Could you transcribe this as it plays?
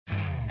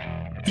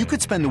You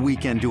could spend the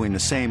weekend doing the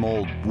same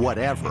old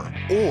whatever,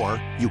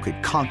 or you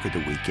could conquer the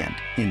weekend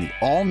in the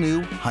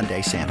all-new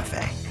Hyundai Santa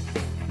Fe.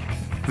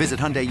 Visit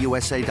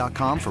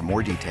HyundaiUSA.com for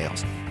more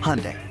details.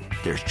 Hyundai,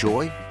 there's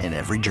joy in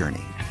every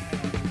journey.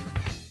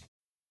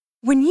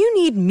 When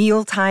you need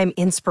mealtime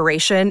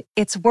inspiration,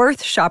 it's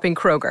worth shopping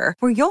Kroger,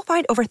 where you'll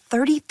find over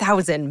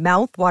 30,000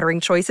 mouth-watering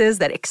choices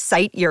that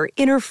excite your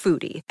inner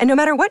foodie. And no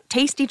matter what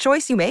tasty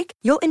choice you make,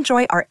 you'll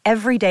enjoy our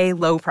everyday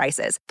low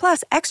prices,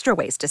 plus extra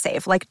ways to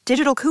save, like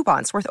digital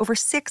coupons worth over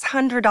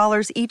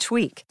 $600 each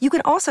week. You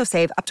can also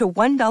save up to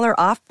 $1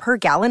 off per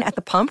gallon at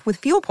the pump with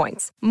fuel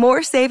points.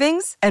 More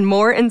savings and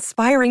more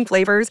inspiring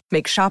flavors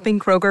make shopping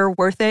Kroger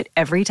worth it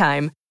every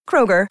time.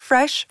 Kroger,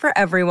 fresh for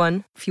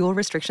everyone. Fuel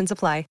restrictions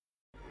apply.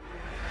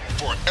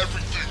 For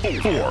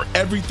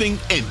everything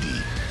Indy,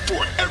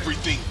 for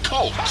everything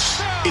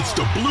Colts, it's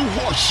the Blue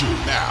Horseshoe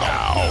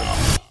now.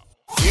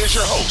 Here's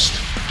your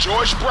host,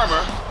 George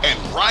Bremer and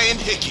Ryan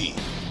Hickey.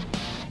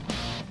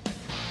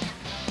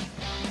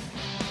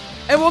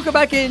 And welcome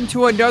back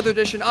into another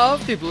edition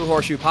of the Blue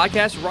Horseshoe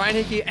Podcast. Ryan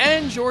Hickey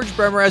and George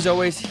Bremer, as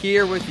always,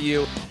 here with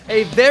you.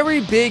 A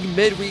very big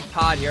midweek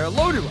pod here, a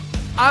loaded one.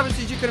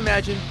 Obviously, as you can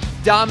imagine,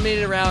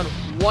 dominated around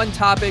one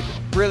topic,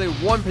 really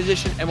one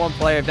position and one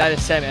player. That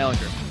is Sam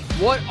Ehlinger.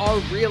 What are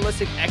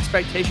realistic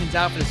expectations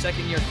out for the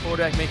second-year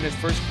quarterback making his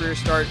first career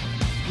start,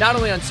 not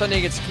only on Sunday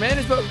against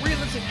Commanders, but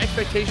realistic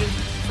expectations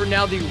for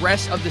now the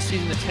rest of the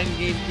season, the 10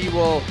 games he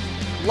will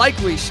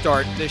likely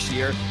start this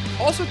year.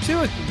 Also, too,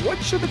 what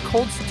should the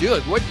Colts do?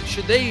 What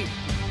should they,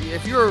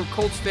 if you're a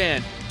Colts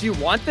fan, do you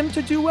want them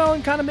to do well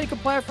and kind of make a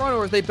play up front,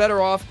 or are they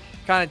better off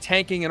kind of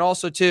tanking? And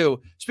also,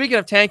 too, speaking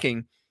of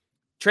tanking,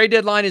 trade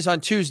deadline is on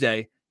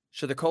Tuesday.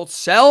 Should the Colts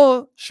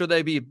sell? Should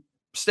they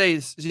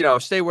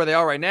stay where they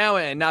are right now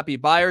and not be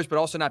buyers, but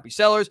also not be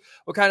sellers?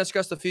 We'll kind of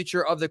discuss the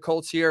future of the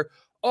Colts here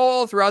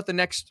all throughout the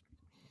next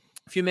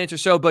few minutes or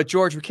so. But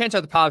George, we can't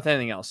talk the pod with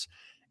anything else.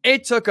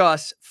 It took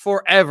us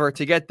forever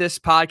to get this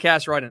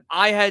podcast right. And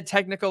I had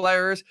technical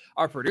errors.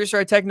 Our producer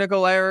had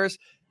technical errors.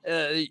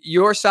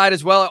 Your side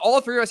as well. All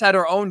three of us had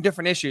our own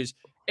different issues.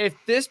 If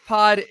this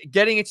pod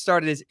getting it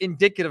started is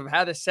indicative of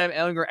how the Sam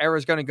Ehlinger era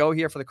is going to go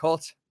here for the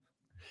Colts,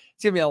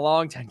 it's going to be a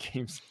long 10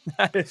 games.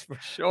 That is for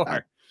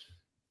sure.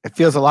 It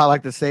feels a lot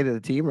like the state of the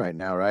team right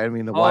now, right? I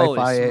mean, the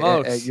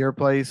Wi-Fi at your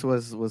place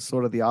was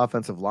sort of the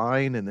offensive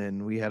line, and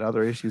then we had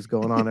other issues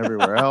going on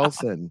everywhere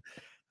else, and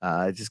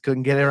just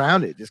couldn't get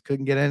around it. Just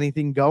couldn't get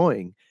anything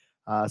going.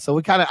 So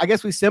we kind of, I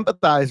guess we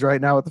sympathize right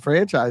now with the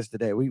franchise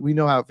today. We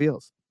know how it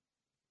feels.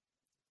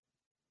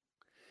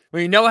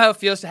 We know how it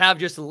feels to have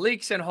just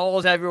leaks and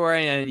holes everywhere,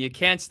 and you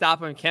can't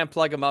stop them, can't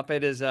plug them up.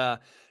 It is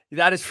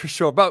that is for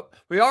sure. But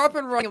we are up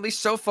and running, at least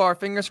so far.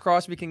 Fingers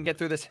crossed we can get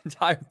through this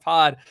entire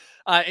pod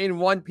in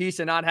one piece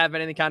and not have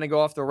anything kind of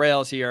go off the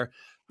rails here.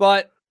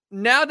 But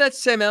now that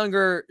Sam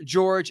Ehlinger,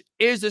 George,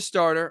 is a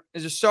starter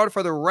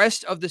for the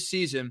rest of the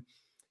season,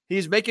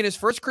 he's making his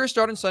first career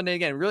start on Sunday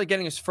again, really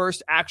getting his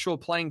first actual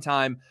playing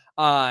time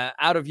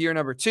out of year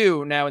number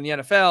 2 now in the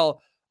NFL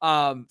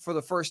for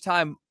the first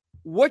time.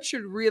 What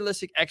should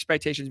realistic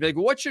expectations be? Like,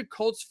 what should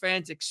Colts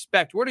fans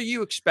expect? What are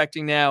you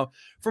expecting now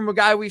from a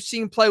guy we've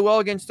seen play well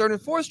against third and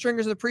fourth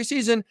stringers in the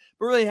preseason,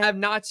 but really have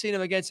not seen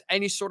him against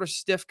any sort of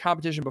stiff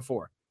competition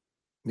before?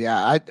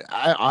 Yeah,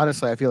 I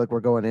honestly, I feel like we're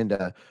going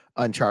into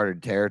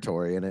uncharted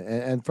territory.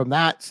 And from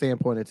that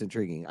standpoint, it's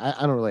intriguing. I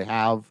don't really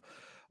have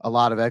a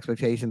lot of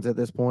expectations at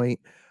this point.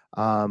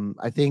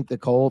 I think the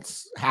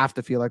Colts have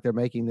to feel like they're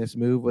making this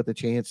move with a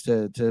chance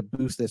to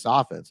boost this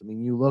offense. I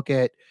mean, you look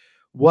at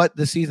what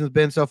the season's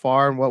been so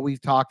far and what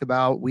we've talked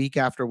about week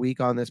after week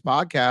on this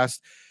podcast.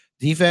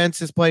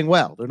 Defense is playing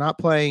well. They're not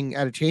playing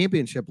at a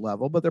championship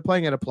level, but they're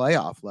playing at a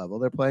playoff level.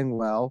 They're playing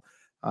well.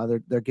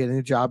 They're getting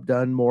the job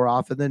done more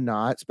often than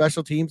not.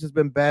 Special teams has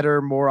been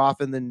better more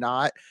often than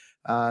not.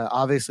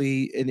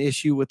 Obviously an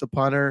issue with the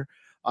punter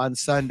on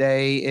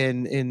Sunday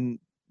in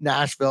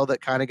Nashville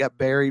that kind of got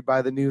buried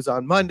by the news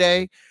on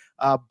Monday.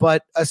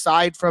 But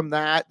aside from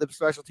that, the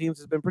special teams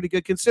has been pretty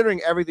good considering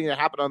everything that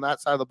happened on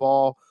that side of the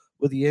ball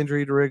with the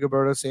injury to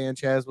Rigoberto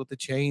Sanchez, with the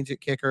change at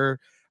kicker.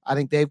 I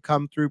think they've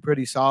come through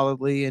pretty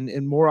solidly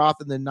and more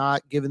often than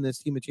not, given this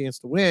team a chance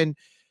to win.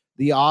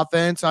 The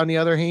offense, on the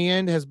other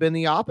hand, has been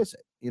the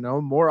opposite. You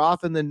know, more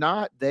often than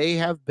not, they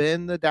have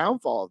been the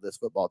downfall of this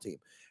football team.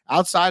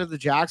 Outside of the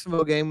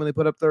Jacksonville game when they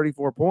put up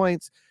 34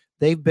 points,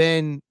 they've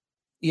been,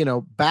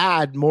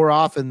 bad more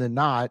often than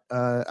not.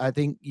 I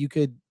think you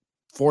could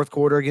fourth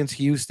quarter against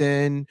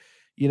Houston,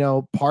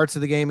 parts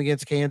of the game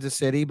against Kansas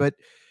City, but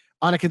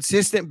on a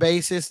consistent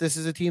basis, this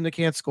is a team that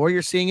can't score.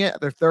 You're seeing it.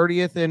 They're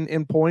 30th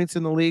in points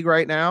in the league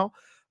right now.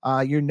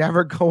 You're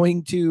never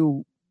going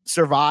to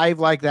survive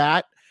like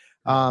that.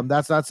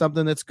 That's not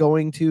something that's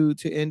going to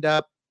end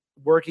up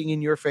working in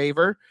your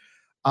favor.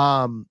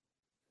 I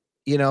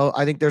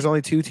think there's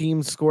only 2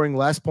 teams scoring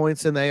less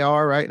points than they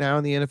are right now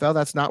in the NFL.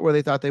 That's not where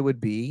they thought they would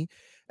be.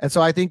 And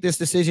so I think this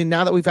decision,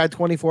 now that we've had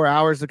 24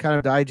 hours to kind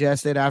of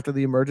digest it after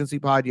the emergency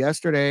pod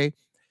yesterday,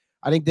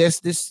 I think this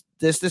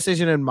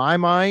decision in my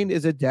mind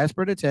is a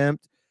desperate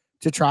attempt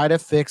to try to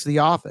fix the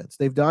offense.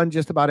 They've done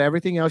just about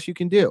everything else you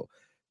can do.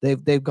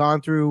 They've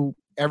gone through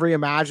every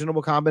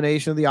imaginable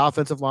combination of the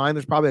offensive line.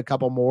 There's probably a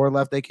couple more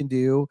left they can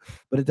do,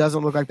 but it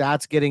doesn't look like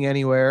that's getting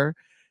anywhere.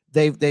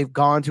 They've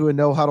gone to a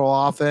no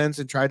huddle offense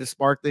and tried to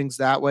spark things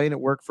that way, and it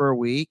worked for a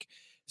week.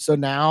 So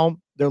now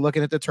they're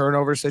looking at the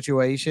turnover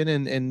situation,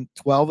 and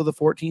 12 of the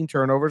 14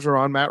 turnovers are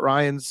on Matt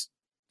Ryan's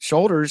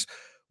shoulders.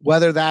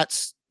 Whether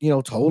that's,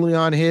 totally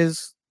on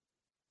his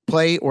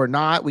plate or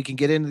not, we can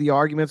get into the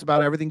arguments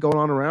about everything going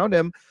on around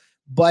him,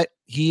 but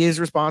he is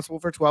responsible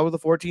for 12 of the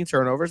 14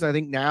 turnovers. And I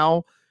think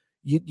now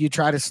you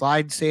try to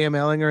slide Sam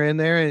Ehlinger in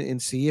there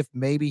and see if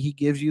maybe he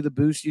gives you the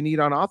boost you need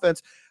on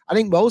offense. I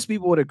think most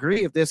people would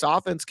agree if this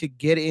offense could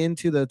get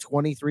into the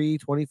 23,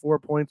 24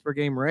 points per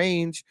game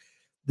range,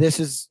 this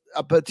is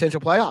a potential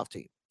playoff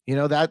team.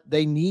 That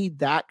they need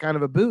that kind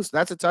of a boost.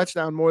 That's a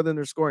touchdown more than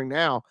they're scoring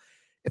now.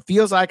 It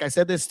feels like, I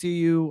said this to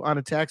you on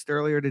a text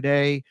earlier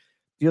today,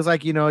 feels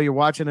like, you're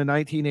watching a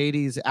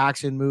 1980s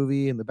action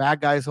movie and the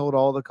bad guys hold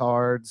all the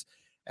cards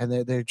and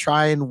they're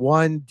trying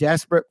one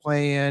desperate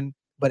plan,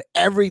 but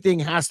everything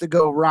has to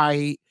go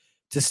right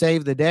to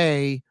save the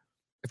day.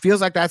 It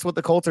feels like that's what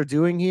the Colts are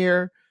doing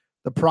here.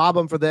 The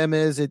problem for them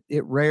is it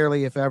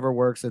rarely, if ever,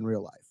 works in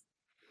real life.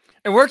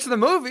 It works in the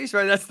movies,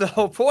 right? That's the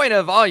whole point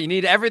of, you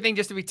need everything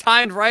just to be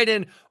timed right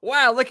in.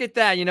 Wow, look at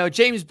that.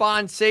 James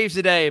Bond saves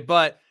the day.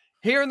 But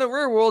here in the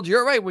real world,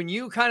 you're right. When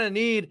you kind of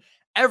need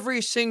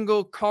every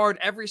single card,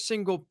 every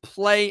single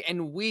play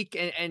and week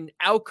and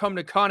outcome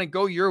to kind of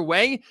go your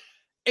way,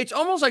 it's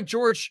almost like,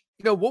 George,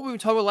 what we've been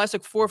talking about the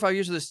last 4 or 5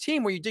 years of this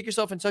team, where you dig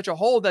yourself in such a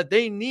hole that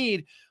they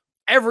need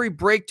every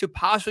break to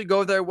possibly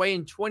go their way.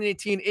 In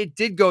 2018, it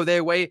did go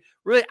their way.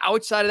 Really,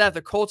 outside of that,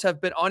 the Colts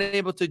have been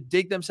unable to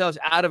dig themselves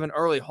out of an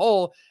early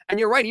hole. And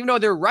you're right, even though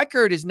their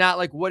record is not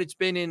like what it's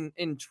been in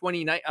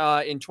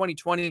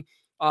 2020,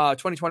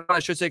 I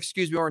should say,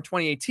 or in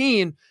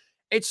 2018,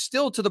 it's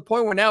still to the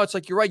point where now it's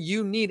like, you're right,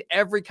 you need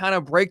every kind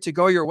of break to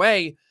go your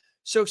way.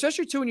 So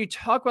especially too, when you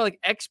talk about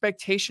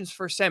expectations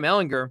for Sam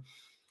Ehlinger,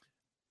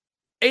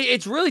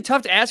 it's really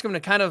tough to ask him to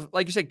kind of,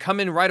 like you said,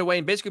 come in right away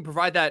and basically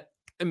provide that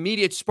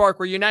immediate spark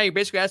where you're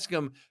basically asking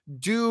them,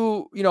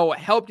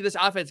 help this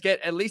offense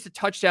get at least a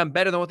touchdown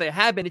better than what they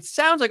have been. It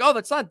sounds like,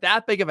 that's not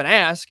that big of an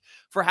ask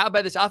for how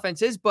bad this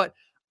offense is, but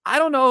I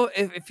don't know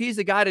if he's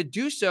the guy to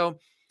do so.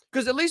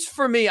 Because at least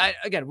for me,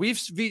 we've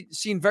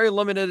seen very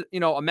limited,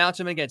 amounts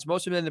of him against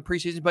most of them in the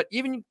preseason, but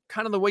even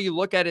kind of the way you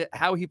look at it,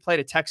 how he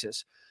played at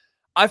Texas,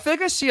 I feel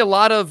like I see a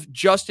lot of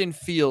Justin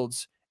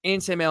Fields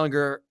in Sam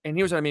Ehlinger, and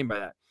here's what I mean by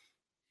that.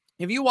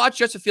 If you watch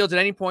Justin Fields at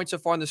any point so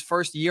far in this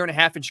first year and a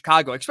half in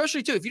Chicago,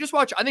 especially too, if you just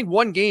watch, I think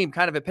one game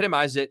kind of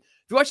epitomized it.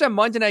 If you watch that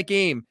Monday night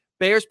game,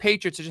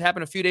 Bears-Patriots, that just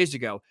happened a few days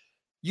ago,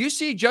 you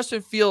see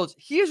Justin Fields,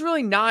 he is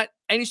really not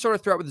any sort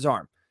of threat with his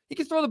arm. He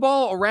can throw the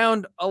ball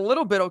around a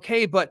little bit,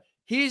 okay, but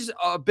he's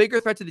a bigger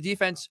threat to the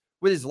defense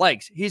with his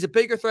legs. He's a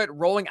bigger threat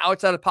rolling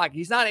outside the pocket.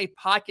 He's not a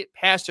pocket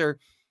passer,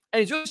 and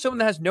he's really someone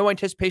that has no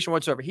anticipation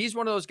whatsoever. He's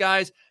one of those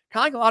guys,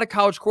 kind of like a lot of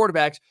college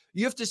quarterbacks,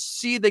 you have to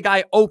see the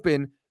guy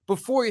open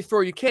before you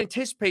throw. You can't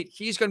anticipate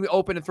he's going to be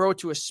open and throw it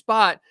to a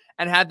spot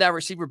and have that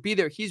receiver be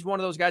there. He's one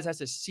of those guys that has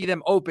to see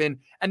them open,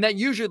 and that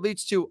usually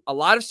leads to a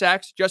lot of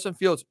sacks. Justin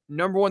Fields,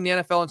 number one in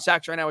the NFL in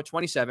sacks right now at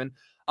 27.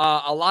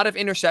 A lot of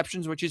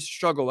interceptions, which he's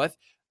struggled with.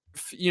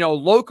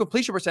 Low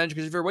completion percentage,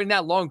 because if you're waiting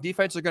that long,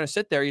 defenses are going to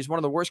sit there. He's one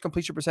of the worst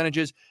completion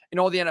percentages in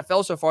all the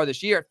NFL so far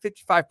this year at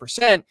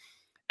 55%.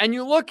 And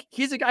you look,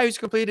 he's a guy who's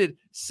completed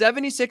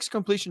 76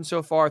 completions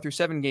so far through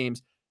 7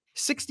 games,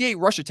 68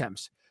 rush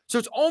attempts. So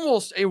it's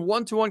almost a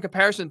one-to-one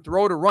comparison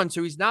throw to run.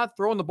 So he's not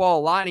throwing the ball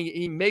a lot, and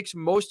he makes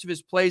most of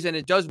his plays, and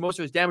it does most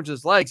of his damage to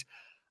his legs.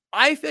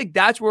 I think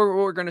that's where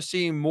we're going to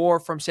see more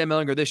from Sam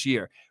Ehlinger this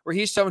year, where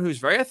he's someone who's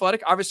very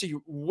athletic, obviously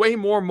way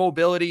more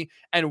mobility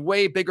and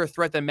way bigger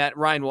threat than Matt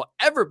Ryan will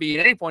ever be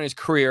at any point in his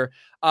career,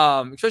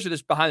 especially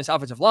behind this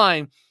offensive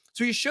line.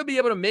 So he should be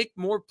able to make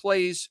more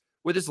plays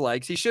with his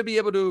legs. He should be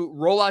able to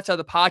roll outside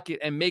the pocket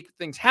and make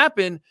things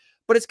happen.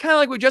 But it's kind of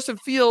like with Justin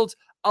Fields,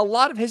 a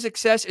lot of his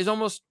success is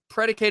almost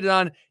predicated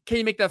on, can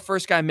you make that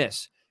first guy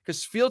miss?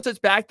 Because Fields sits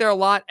back there a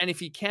lot, and if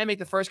he can make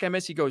the first guy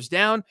miss, he goes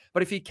down.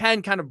 But if he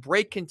can kind of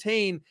break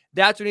contain,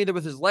 that's when either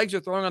with his legs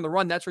or throwing on the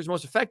run, that's where he's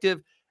most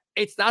effective.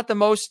 It's not the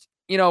most,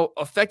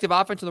 effective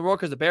offense in the world,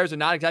 because the Bears are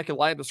not exactly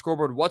lighting the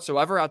scoreboard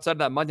whatsoever outside of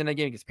that Monday night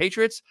game against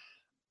Patriots.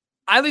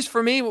 At least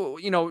for me,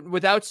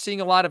 without seeing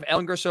a lot of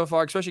Ehlinger so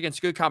far, especially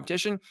against good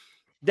competition,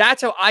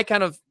 that's how I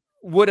kind of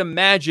would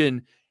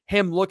imagine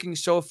him looking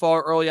so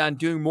far early on,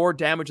 doing more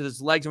damage with his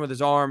legs and with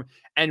his arm,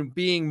 and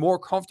being more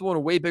comfortable and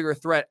a way bigger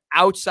threat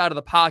outside of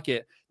the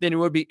pocket than it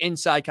would be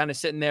inside, kind of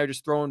sitting there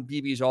just throwing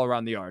BBs all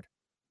around the yard.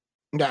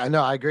 Yeah,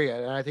 no, I agree.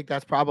 And I think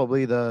that's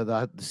probably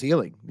the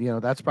ceiling.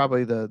 That's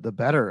probably the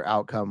better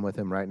outcome with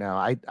him right now.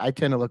 I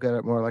tend to look at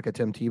it more like a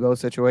Tim Tebow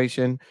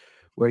situation,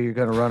 where you're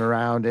going to run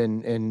around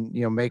and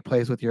make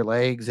plays with your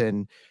legs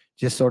and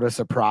just sort of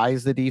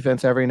surprise the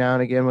defense every now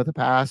and again with a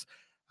pass.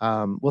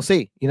 We'll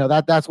see.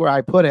 That's where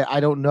I put it. I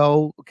don't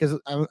know, because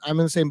I'm in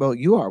the same boat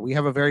you are. We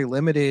have a very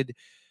limited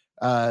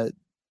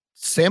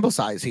sample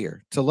size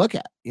here to look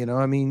at.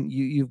 I mean,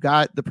 you've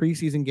got the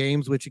preseason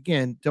games, which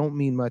again don't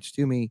mean much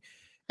to me.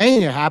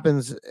 Anything that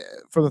happens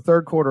from the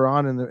third quarter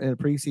on in a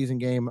preseason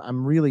game,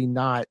 I'm really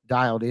not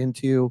dialed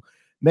into.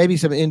 Maybe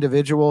some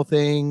individual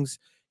things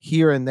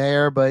here and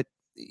there, but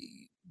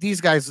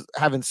these guys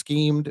haven't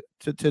schemed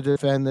to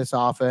defend this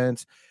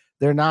offense.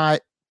 They're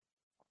not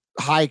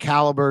high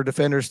caliber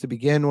defenders to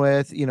begin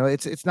with.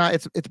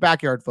 It's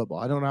backyard football.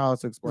 I don't know how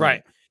else to explain Right.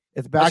 it.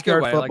 It's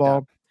backyard football.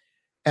 Like,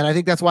 and I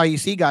think that's why you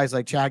see guys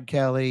like Chad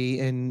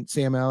Kelly and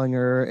Sam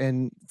Ehlinger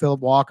and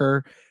Philip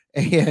Walker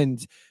and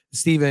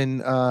Stephen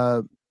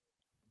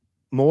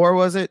Moore,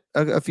 was it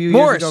a few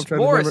years ago? Stephen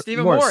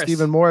Morris.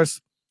 Stephen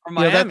Morris. From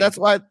Miami.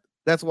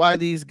 That's why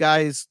these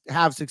guys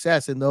have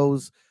success in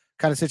those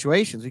kind of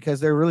situations, because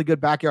they're really good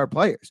backyard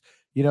players.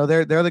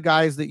 They're the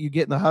guys that you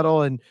get in the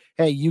huddle and,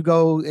 hey, you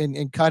go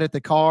and cut at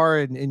the car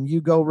and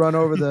you go run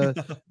over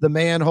the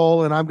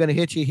manhole and I'm going to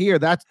hit you here.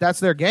 That's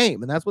their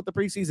game. And that's what the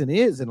preseason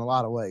is in a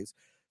lot of ways.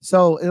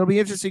 So it'll be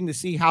interesting to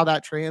see how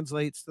that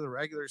translates to the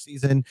regular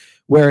season,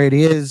 where it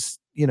is,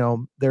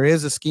 there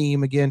is a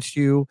scheme against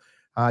you.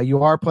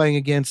 You are playing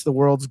against the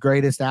world's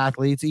greatest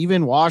athletes.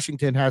 Even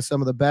Washington has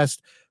some of the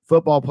best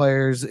football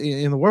players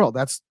in the world.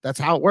 That's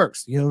how it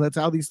works. That's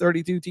how these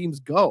 32 teams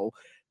go.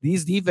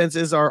 These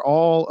defenses are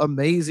all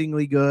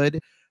amazingly good.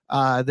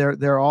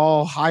 They're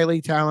all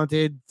highly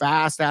talented,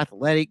 fast,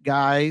 athletic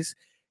guys,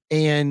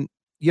 and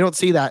you don't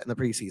see that in the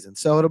preseason.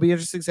 So it'll be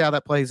interesting to see how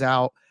that plays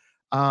out.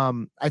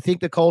 I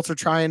think the Colts are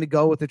trying to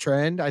go with the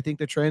trend. I don't think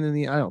the trend in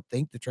the NFL,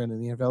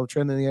 the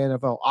trend in the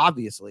NFL,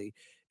 obviously,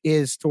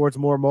 is towards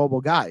more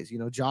mobile guys.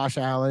 Josh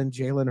Allen,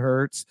 Jalen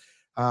Hurts.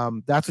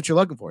 That's what you're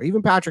looking for.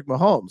 Even Patrick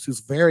Mahomes,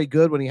 who's very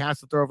good when he has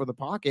to throw over the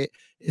pocket,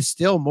 is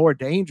still more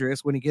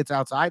dangerous when he gets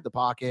outside the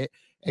pocket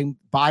and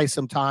buys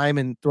some time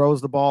and throws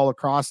the ball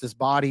across his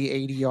body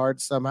 80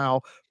 yards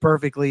somehow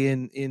perfectly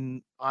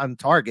in on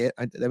target.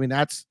 I mean,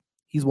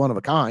 he's one of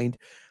a kind.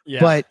 Yeah,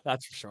 but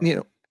that's for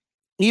sure.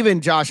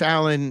 Even Josh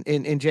Allen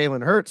and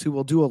Jalen Hurts, who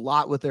will do a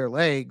lot with their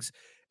legs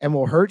and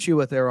will hurt you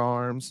with their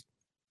arms,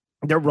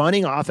 their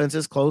running offense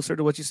is closer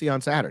to what you see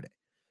on Saturday.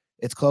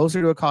 It's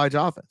closer to a college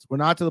offense. We're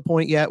not to the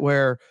point yet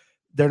where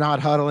they're not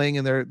huddling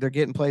and they're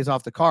getting plays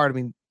off the card. I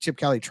mean, Chip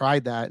Kelly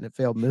tried that and it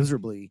failed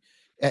miserably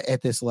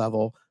at this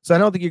level. So I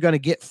don't think you're going to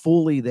get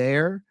fully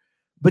there,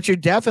 but you're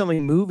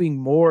definitely moving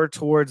more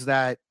towards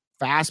that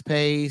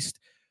fast-paced,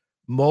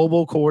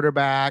 mobile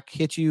quarterback,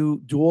 hit you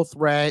dual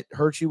threat,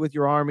 hurt you with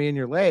your arm and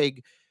your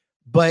leg.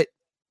 But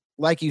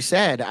like you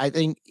said, I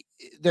think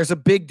there's a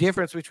big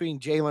difference between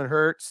Jalen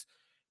Hurts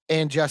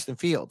and Justin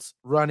Fields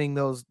running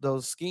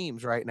those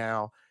schemes right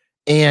now.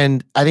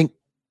 And I think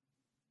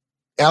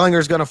Ehlinger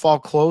is going to fall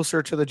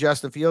closer to the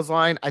Justin Fields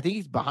line. I think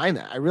he's behind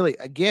that.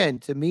 Again,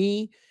 to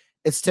me,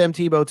 it's Tim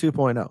Tebow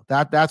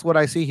 2.0. That's what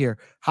I see here.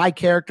 High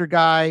character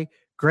guy,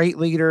 great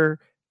leader,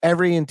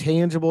 every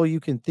intangible you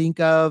can think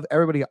of.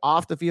 Everybody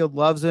off the field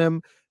loves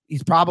him.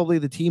 He's probably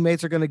the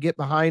teammates are going to get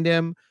behind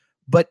him,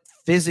 but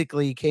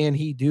physically, can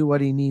he do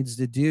what he needs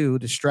to do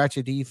to stretch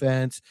a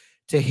defense,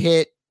 to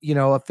hit, a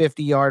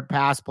 50-yard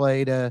pass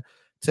play to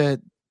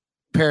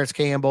Paris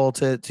Campbell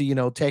to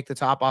take the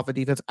top off of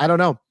defense? I don't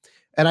know.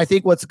 And I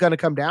think what's going to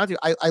come down to,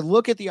 I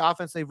look at the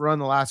offense they've run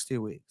the last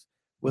 2 weeks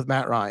with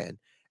Matt Ryan,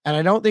 and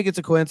I don't think it's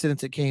a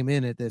coincidence it came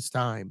in at this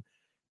time,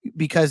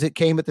 because it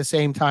came at the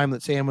same time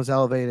that Sam was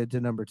elevated to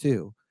number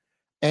 2.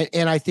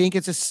 And I think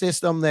it's a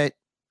system that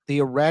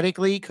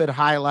theoretically could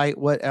highlight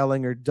what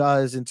Ehlinger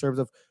does in terms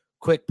of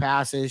quick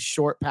passes,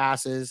 short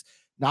passes,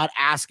 not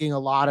asking a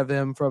lot of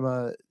him from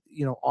a,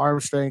 arm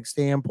strength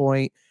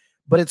standpoint.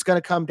 But it's going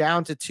to come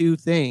down to 2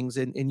 things,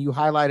 and you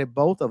highlighted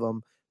both of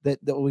them that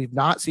we've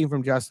not seen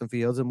from Justin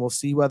Fields, and we'll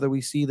see whether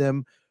we see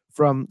them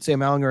from Sam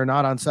Ehlinger or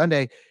not on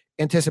Sunday.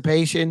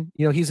 Anticipation.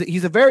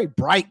 He's a very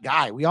bright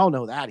guy. We all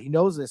know that. He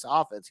knows this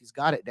offense. He's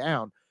got it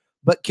down.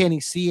 But can he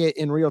see it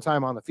in real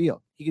time on the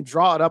field? He can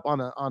draw it up on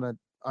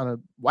a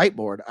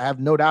whiteboard. I have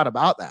no doubt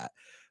about that.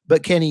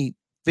 But can he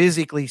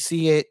physically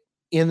see it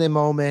in the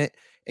moment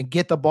and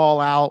get the ball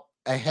out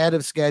ahead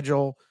of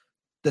schedule?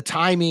 The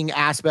timing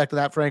aspect of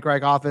that Frank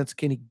Reich offense,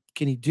 can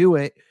he do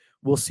it?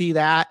 We'll see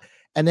that.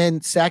 And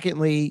then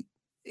secondly,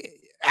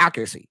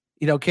 accuracy.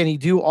 Can he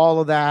do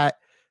all of that?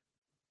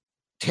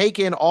 Take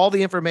in all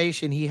the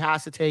information he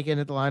has to take in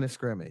at the line of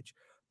scrimmage,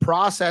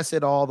 process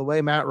it all the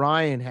way Matt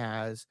Ryan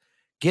has,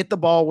 get the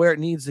ball where it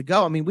needs to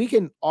go. I mean, we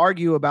can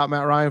argue about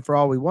Matt Ryan for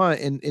all we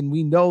want, and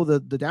we know the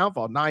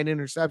downfall. 9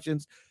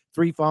 interceptions,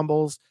 3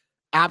 fumbles,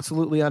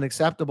 absolutely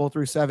unacceptable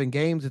through 7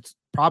 games. It's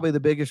probably the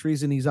biggest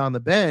reason he's on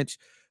the bench.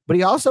 But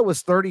he also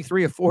was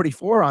 33 of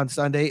 44 on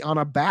Sunday on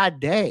a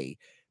bad day,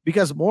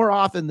 because more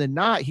often than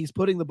not, he's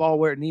putting the ball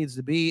where it needs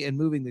to be and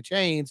moving the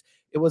chains.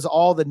 It was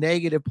all the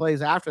negative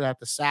plays after that,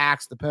 the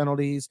sacks, the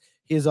penalties,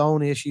 his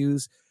own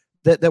issues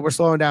that were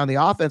slowing down the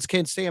offense.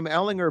 Can Sam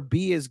Ehlinger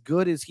be as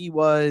good as he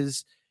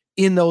was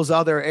in those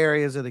other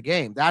areas of the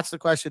game? That's the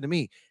question to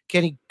me.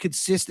 Can he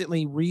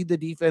consistently read the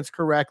defense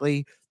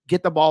correctly,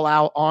 get the ball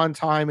out on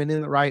time and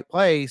in the right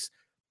place?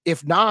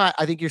 If not,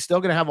 I think you're still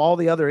going to have all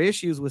the other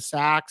issues with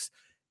sacks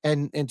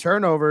and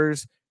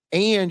turnovers,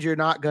 and you're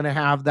not going to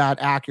have that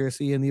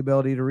accuracy and the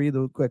ability to read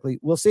them quickly.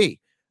 We'll see.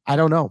 I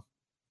don't know.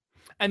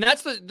 And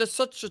that's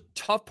such a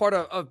tough part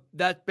of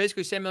that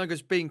basically Sam Ehlinger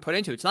is being put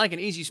into. It's not like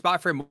an easy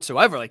spot for him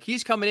whatsoever. Like,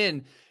 he's coming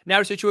in now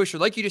to a situation,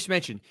 like you just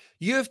mentioned,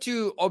 you have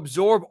to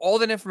absorb all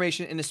that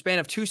information in the span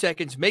of 2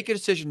 seconds, make a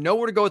decision, know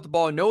where to go with the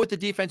ball, know what the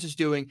defense is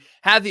doing,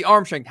 have the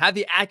arm strength, have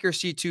the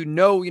accuracy to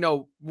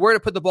know, where to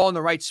put the ball in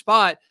the right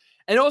spot.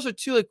 And also,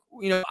 too,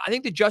 I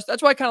think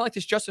that's why I kind of like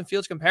this Justin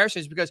Fields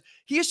comparison, is because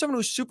he is someone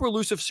who's super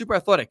elusive, super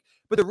athletic.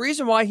 But the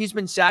reason why he's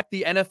been sacked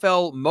the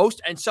NFL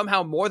most and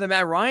somehow more than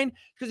Matt Ryan is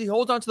because he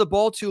holds onto the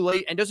ball too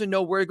late and doesn't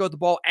know where to go with the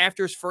ball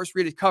after his first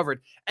read is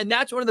covered. And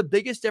that's one of the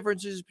biggest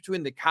differences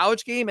between the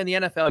college game and the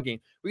NFL game.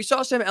 We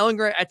saw Sam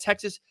Ehlinger at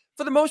Texas,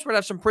 for the most part,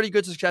 have some pretty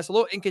good success, a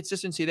little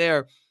inconsistency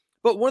there.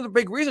 But one of the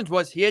big reasons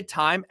was he had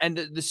time, and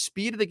the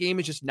speed of the game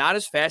is just not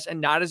as fast,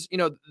 and not as,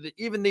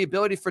 even the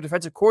ability for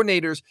defensive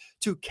coordinators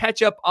to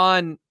catch up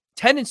on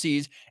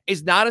tendencies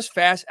is not as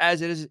fast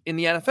as it is in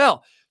the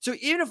NFL. So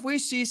even if we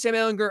see Sam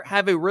Ehlinger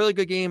have a really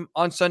good game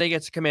on Sunday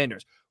against the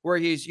Commanders, where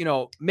he's,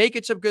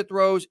 making some good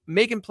throws,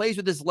 making plays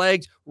with his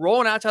legs,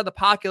 rolling outside the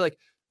pocket, like,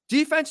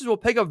 defenses will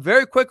pick up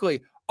very quickly,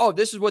 oh,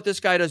 this is what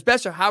this guy does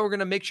best, or how we're going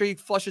to make sure he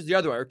flushes the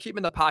other way, or keep him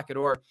in the pocket,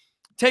 or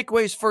take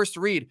away his first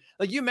read.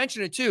 Like you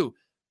mentioned it too.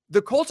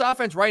 The Colts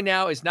offense right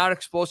now is not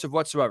explosive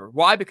whatsoever.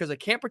 Why? Because they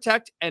can't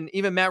protect, and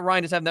even Matt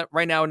Ryan doesn't have that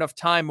right now enough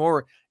time,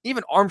 or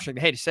even arm strength.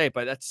 I hate to say it,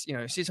 but that's,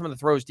 you see some of the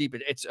throws deep.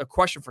 It's a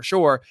question for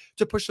sure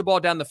to push the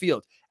ball down the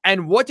field.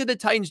 And what did the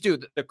Titans do?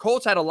 The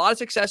Colts had a lot of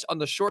success on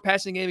the short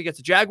passing game against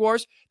the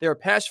Jaguars. They were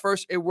pass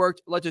first. It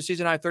worked. Led to a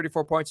season high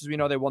 34 points. As we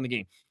know, they won the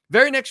game.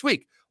 Very next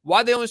week,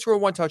 why they only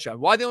scored 1 touchdown?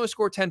 Why they only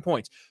scored 10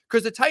 points?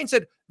 Because the Titans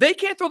said they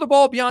can't throw the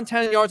ball beyond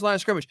 10 yards line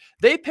of scrimmage.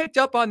 They picked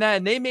up on that,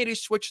 and they made a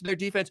switch to their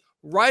defense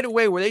right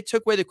away, where they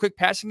took away the quick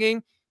passing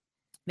game.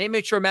 They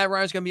made sure Matt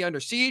Ryan's going to be under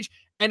siege,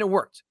 and it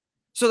worked.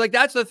 So,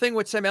 that's the thing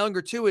with Sam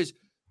Ehlinger too, is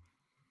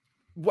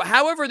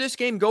however this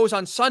game goes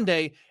on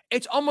Sunday,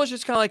 it's almost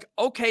just kind of like,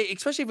 okay,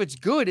 especially if it's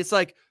good, it's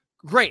like,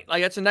 great.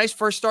 Like, that's a nice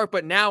first start,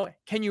 but now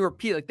can you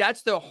repeat? Like,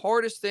 that's the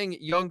hardest thing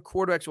young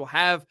quarterbacks will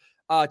have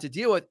to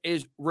deal with,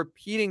 is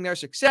repeating their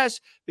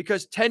success,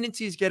 because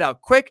tendencies get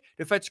out quick.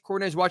 Defensive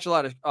coordinators watch a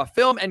lot of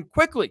film, and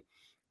quickly.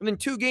 And then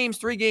 2 games,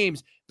 3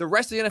 games, the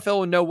rest of the NFL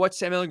will know what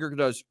Sam Ehlinger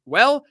does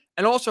well,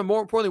 and also,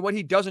 more importantly, what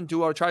he doesn't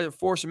do, or try to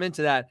force him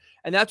into that.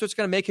 And that's what's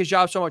going to make his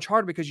job so much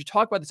harder, because you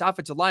talk about this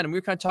offensive line, and we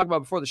were kind of talking about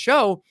before the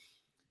show,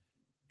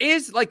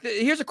 is like,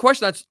 here's a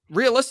question that's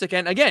realistic.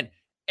 And again,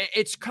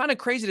 it's kind of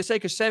crazy to say,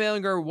 because Sam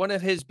Ehlinger, one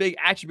of his big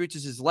attributes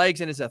is his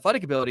legs and his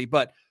athletic ability,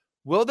 but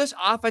will this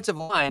offensive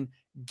line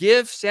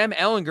give Sam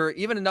Ehlinger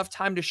even enough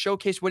time to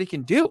showcase what he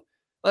can do?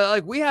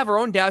 Like, we have our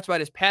own doubts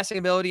about his passing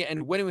ability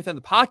and winning within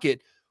the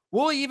pocket.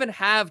 Will he even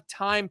have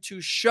time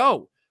to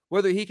show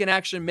whether he can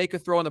actually make a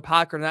throw in the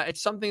pocket or not?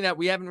 It's something that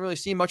we haven't really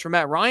seen much from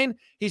Matt Ryan.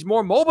 He's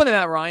more mobile than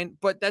Matt Ryan,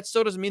 but that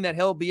still doesn't mean that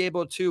he'll be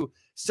able to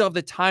still have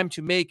the time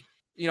to make,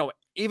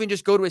 even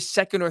just go to his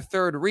second or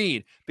third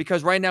read,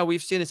 because right now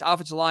we've seen this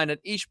offensive line at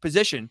each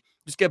position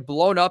just get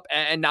blown up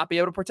and not be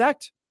able to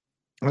protect.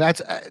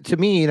 That's to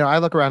me, I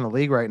look around the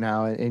league right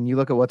now, and you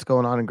look at what's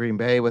going on in Green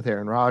Bay with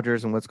Aaron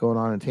Rodgers, and what's going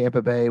on in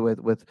Tampa Bay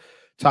with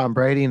Tom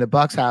Brady, and the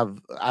Bucs have,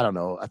 I don't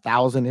know,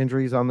 1,000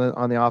 injuries on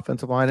the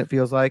offensive line, it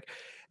feels like,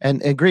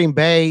 and Green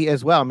Bay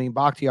as well. I mean,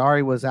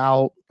 Bakhtiari was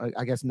out,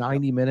 I guess,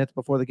 90 minutes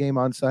before the game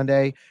on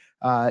Sunday.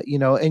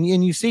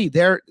 And you see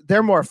they're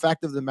more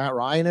effective than Matt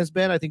Ryan has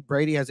been. I think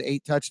Brady has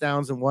 8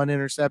 touchdowns and 1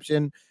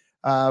 interception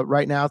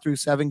right now through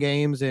 7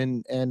 games,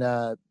 and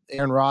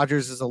Aaron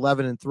Rodgers is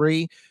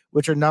 11-3,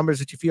 which are numbers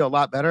that you feel a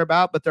lot better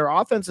about. But their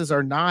offenses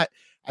are not.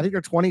 I think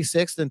they're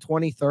 26th and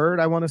 23rd,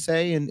 I want to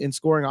say, in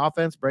scoring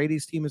offense.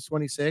 Brady's team is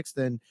 26th,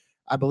 and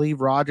I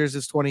believe Rodgers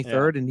is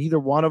 23rd, and neither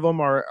one of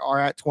them are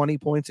at 20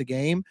 points a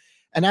game.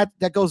 And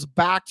that goes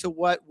back to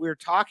what we're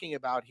talking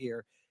about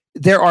here.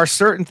 There are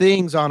certain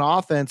things on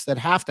offense that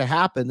have to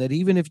happen, that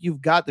even if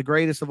you've got the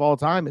greatest of all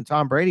time and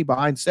Tom Brady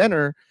behind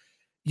center,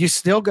 you're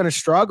still going to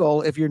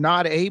struggle if you're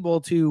not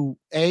able to,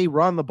 A,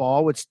 run the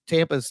ball, which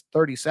Tampa's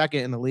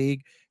 32nd in the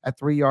league at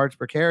 3 yards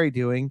per carry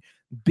doing,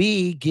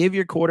 B, give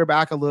your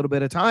quarterback a little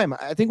bit of time.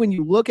 I think when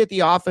you look at the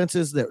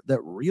offenses that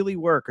really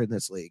work in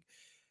this league,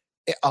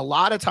 a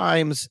lot of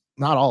times,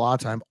 not a lot of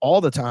time,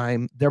 all the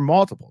time, they're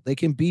multiple. They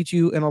can beat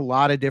you in a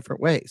lot of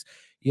different ways.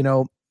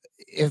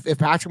 If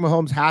Patrick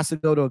Mahomes has to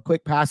go to a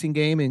quick passing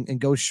game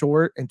and go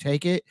short and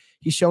take it,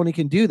 he's shown he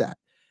can do that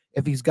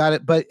if he's got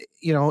it. But,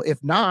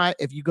 if not,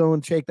 if you go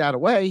and take that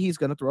away, he's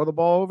going to throw the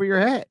ball over your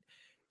head.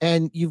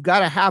 And you've got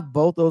to have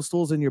both those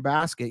tools in your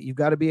basket. You've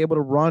got to be able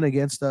to run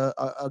against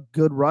a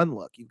good run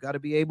look. You've got to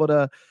be able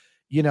to,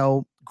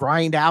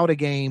 grind out a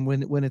game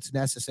when it's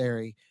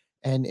necessary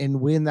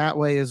and win that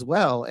way as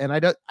well. And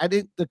I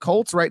think the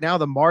Colts right now,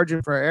 the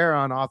margin for error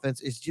on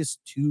offense is just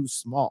too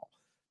small.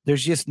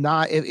 There's just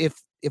not,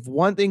 if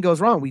one thing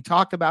goes wrong, we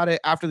talked about it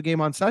after the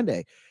game on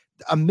Sunday,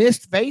 a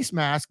missed face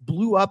mask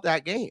blew up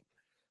that game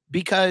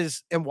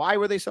and why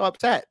were they so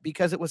upset?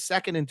 Because it was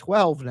 2nd and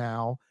 12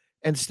 now.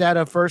 instead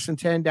of 1st and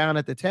 10 down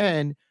at the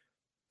 10.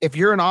 If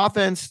you're an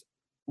offense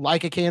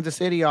like a Kansas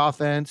City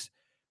offense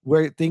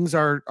where things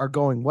are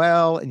going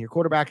well and your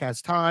quarterback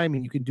has time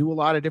and you can do a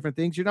lot of different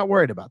things, you're not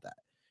worried about that.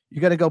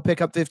 You're going to go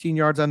pick up 15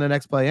 yards on the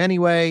next play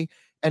anyway,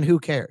 and who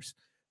cares?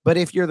 But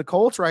if you're the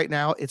Colts right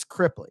now, it's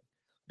crippling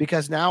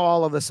because now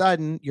all of a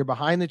sudden you're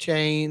behind the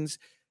chains.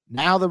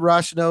 Now the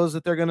rush knows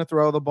that they're going to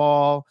throw the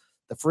ball.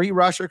 The free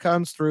rusher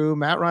comes through.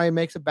 Matt Ryan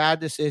makes a bad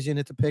decision.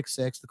 It's a pick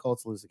six. The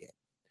Colts lose the game.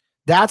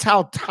 That's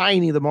how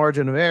tiny the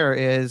margin of error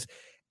is.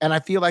 And I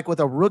feel like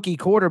with a rookie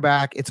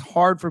quarterback, it's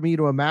hard for me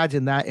to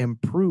imagine that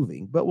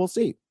improving, but we'll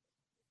see.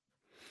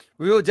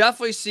 We will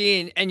definitely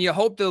see, and you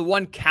hope the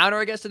one counter,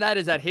 I guess, to that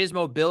is that his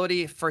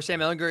mobility for Sam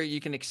Ehlinger, you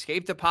can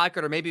escape the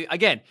pocket or maybe,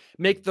 again,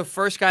 make the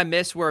first guy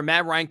miss where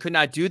Matt Ryan could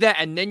not do that,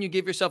 and then you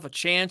give yourself a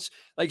chance,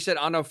 like you said,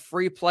 on a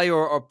free play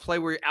or play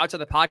where you're outside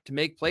the pocket to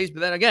make plays. But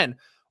then again,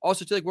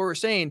 also to like what we're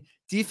saying,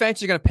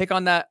 defense are going to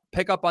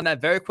pick up on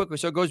that very quickly.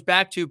 So it goes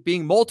back to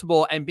being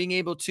multiple and being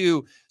able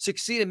to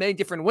succeed in many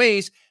different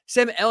ways.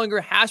 Sam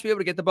Ehlinger has to be able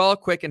to get the ball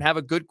quick and have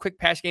a good quick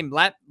pass game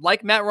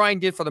like Matt Ryan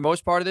did for the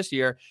most part of this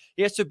year.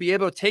 He has to be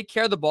able to take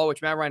care of the ball,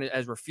 which Matt Ryan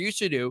has refused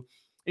to do.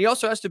 And he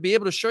also has to be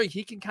able to show you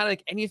he can kind of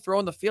like any throw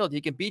in the field.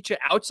 He can beat you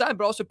outside,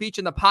 but also beat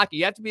you in the pocket.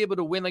 You have to be able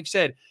to win, like I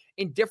said,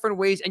 in different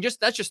ways. And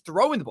that's just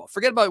throwing the ball.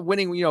 Forget about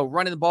winning,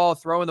 running the ball,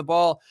 throwing the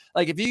ball.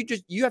 Like if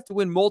you have to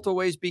win multiple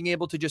ways, being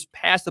able to just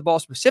pass the ball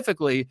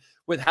specifically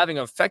with having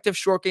an effective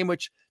short game,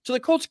 which to the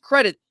Colts'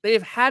 credit, they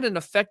have had an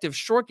effective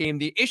short game.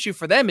 The issue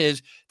for them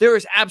is there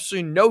is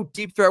absolutely no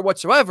deep threat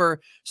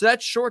whatsoever. So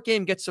that short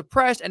game gets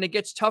suppressed and it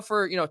gets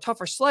tougher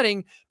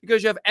sledding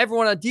because you have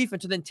everyone on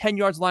defense within 10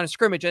 yards line of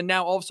scrimmage. And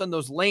now all of a sudden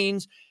those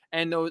lanes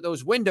and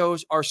those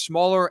windows are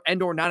smaller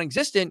and or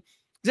non-existent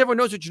because everyone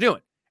knows what you're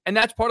doing. And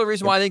that's part of the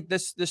reason why I think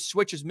this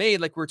switch is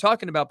made, like we were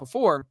talking about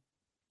before.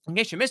 In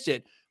case you missed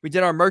it, we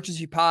did our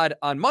emergency pod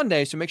on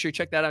Monday, so make sure you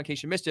check that out in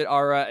case you missed it,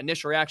 our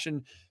initial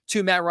reaction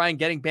to Matt Ryan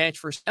getting benched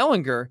for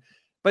Ehlinger.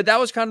 But that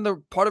was kind of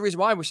the part of the reason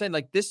why we're saying,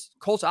 like, this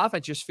Colts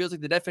offense just feels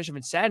like the definition of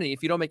insanity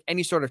if you don't make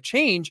any sort of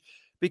change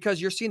because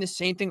you're seeing the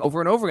same thing over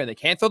and over again. They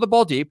can't throw the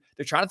ball deep.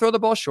 They're trying to throw the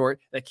ball short.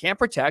 They can't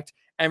protect.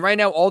 And right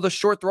now, all the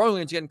short throwing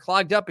lanes are getting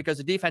clogged up because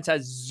the defense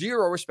has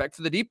zero respect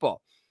for the deep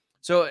ball.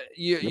 So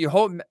you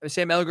hope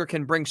Sam Ehlinger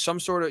can bring some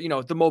sort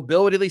of, the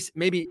mobility at least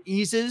maybe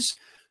eases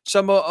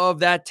some of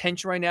that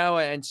tension right now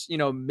and,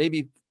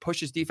 maybe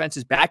pushes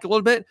defenses back a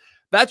little bit.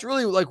 That's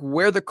really like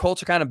where the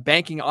Colts are kind of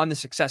banking on the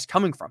success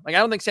coming from. Like, I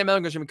don't think Sam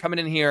Ehlinger is going to be coming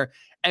in here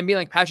and being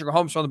like Patrick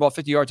Mahomes throwing the ball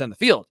 50 yards on the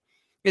field.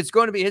 It's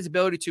going to be his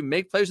ability to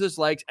make plays with his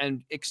legs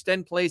and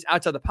extend plays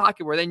outside the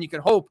pocket where then you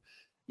can hope,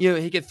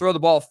 he can throw the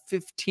ball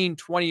 15,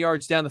 20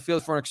 yards down the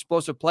field for an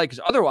explosive play. Because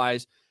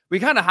otherwise, we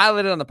kind of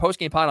highlighted on the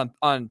postgame pod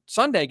on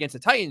Sunday against the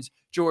Titans,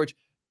 George,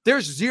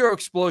 there's zero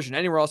explosion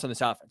anywhere else in this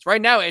offense.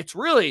 Right now, it's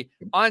really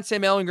on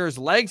Sam Ehlinger's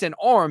legs and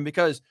arm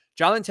because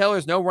Jonathan Taylor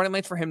has no running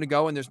lanes for him to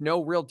go, and there's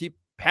no real deep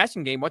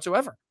passing game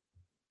whatsoever.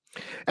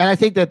 And I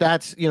think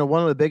that's,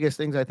 one of the biggest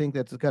things I think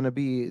that's going to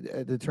be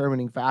a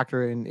determining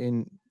factor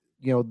in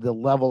the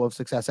level of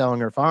success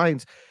Ehlinger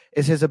finds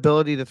is his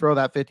ability to throw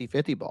that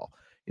 50-50 ball,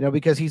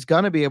 because he's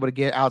going to be able to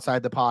get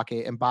outside the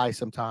pocket and buy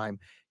some time.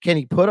 Can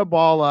he put a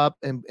ball up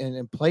and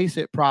place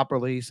it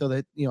properly so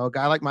that, a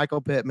guy like Michael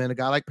Pittman, a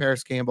guy like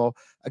Paris Campbell,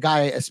 a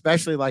guy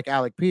especially like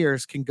Alec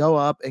Pierce can go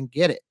up and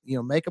get it,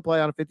 make a play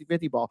on a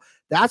 50-50 ball.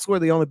 That's where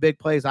the only big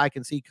plays I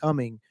can see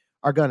coming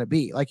are going to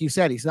be. Like you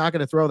said, he's not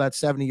going to throw that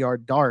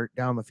 70-yard dart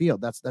down the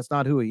field. That's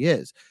not who he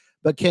is.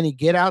 But can he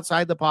get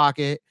outside the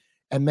pocket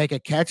and make a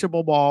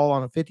catchable ball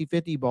on a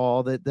 50-50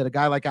 ball that a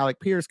guy like Alec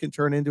Pierce can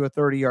turn into a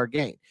 30-yard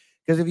gain?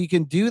 Because if you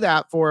can do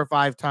that 4 or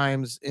 5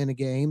 times in a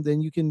game,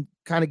 then you can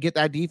kind of get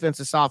that defense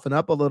to soften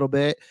up a little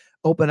bit,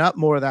 open up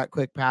more of that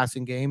quick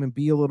passing game, and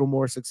be a little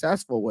more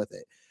successful with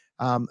it.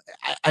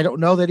 I don't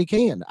know that he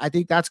can. I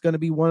think that's going to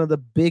be one of the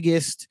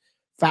biggest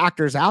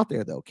factors out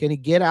there, though. Can he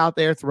get out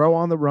there, throw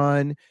on the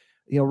run?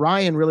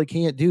 Ryan really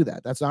can't do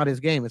that. That's not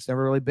his game. It's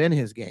never really been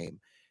his game.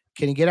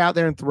 Can he get out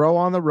there and throw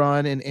on the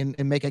run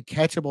and make a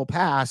catchable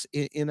pass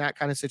in that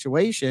kind of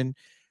situation?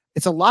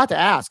 It's a lot to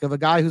ask of a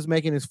guy who's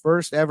making his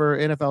first ever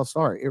NFL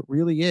start. It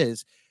really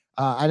is.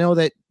 I know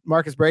that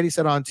Marcus Brady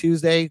said on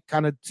Tuesday,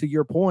 kind of to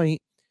your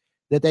point,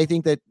 that they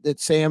think that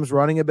Sam's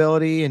running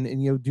ability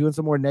and doing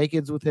some more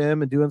nakeds with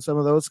him and doing some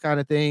of those kind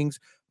of things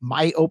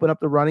might open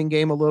up the running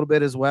game a little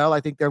bit as well.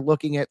 I think they're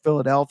looking at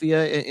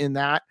Philadelphia in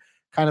that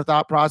kind of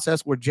thought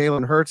process where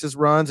Jalen Hurts'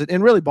 runs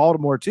and really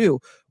Baltimore too,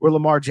 where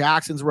Lamar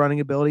Jackson's running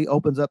ability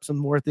opens up some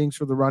more things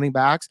for the running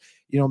backs.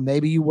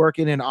 Maybe you work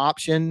in an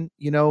option,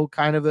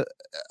 kind of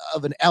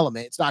of an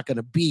element. It's not going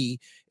to be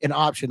an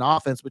option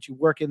offense, but you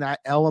work in that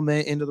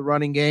element into the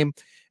running game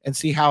and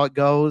see how it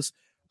goes.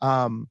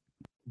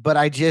 But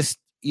I just,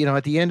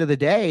 at the end of the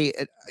day,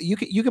 you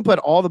can put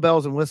all the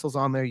bells and whistles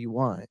on there you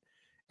want,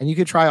 and you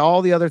can try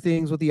all the other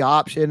things with the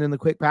option and the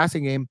quick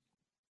passing game.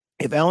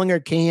 If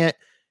Ehlinger can't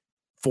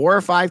 4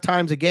 or 5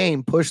 times a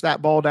game push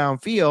that ball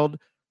downfield,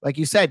 like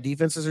you said,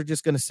 defenses are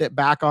just going to sit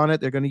back on it.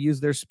 They're going to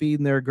use their speed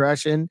and their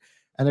aggression,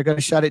 and they're going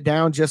to shut it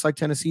down just like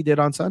Tennessee did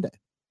on Sunday.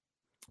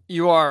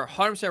 You are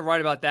 100%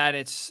 right about that.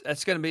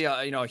 That's going to be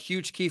a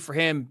huge key for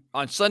him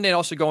on Sunday and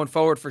also going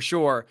forward for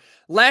sure.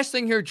 Last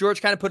thing here,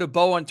 George, kind of put a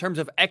bow on terms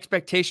of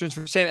expectations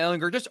for Sam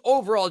Ehlinger, just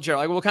overall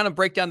general. Like, we'll kind of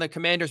break down the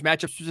Commanders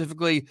matchup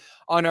specifically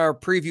on our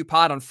preview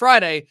pod on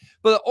Friday,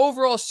 but the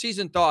overall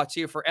season thoughts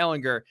here for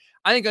Ehlinger.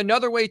 I think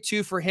another way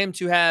too for him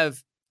to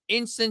have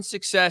instant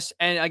success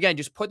and again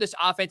just put this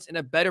offense in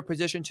a better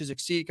position to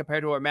succeed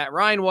compared to where Matt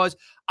Ryan was.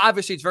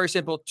 Obviously, it's very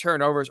simple: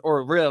 turnovers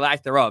or really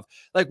lack thereof.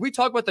 Like, we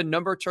talk about the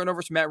number of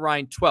turnovers from Matt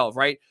Ryan, 12,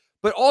 right?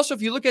 But also,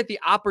 if you look at the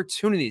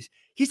opportunities,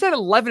 he's had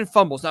 11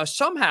 fumbles. Now,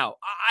 somehow,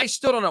 I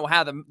still don't know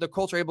how the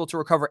Colts are able to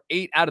recover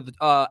 8 out of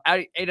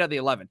the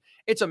 11.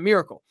 It's a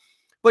miracle.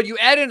 But you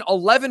add in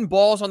 11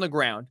 balls on the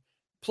ground,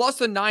 plus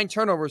the 9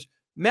 turnovers.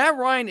 Matt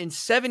Ryan in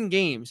 7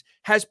 games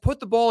has put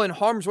the ball in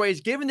harm's way, has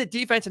given the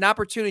defense an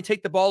opportunity to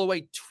take the ball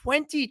away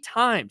 20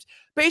 times,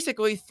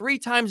 basically 3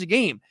 times a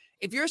game.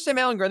 If you're Sam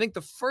Ehlinger, I think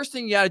the first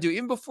thing you got to do,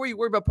 even before you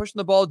worry about pushing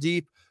the ball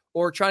deep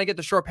or trying to get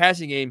the short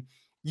passing game,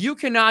 you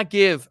cannot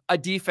give a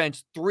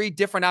defense 3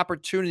 different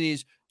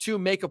opportunities to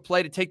make a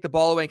play to take the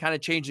ball away and kind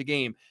of change the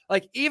game.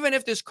 Like, even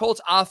if this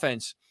Colts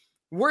offense,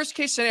 worst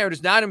case scenario,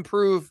 does not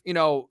improve,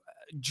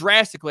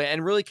 drastically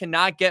and really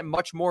cannot get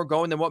much more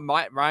going than what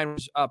Ryan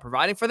was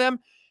providing for them.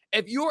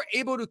 If you're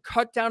able to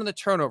cut down on the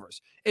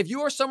turnovers, if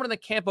you are someone in the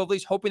camp of at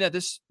least hoping that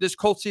this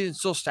Colts season is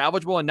still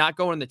salvageable and not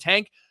going in the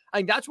tank, I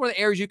think that's one of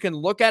the areas you can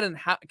look at and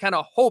kind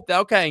of hope that,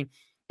 okay,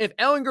 if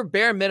Ehlinger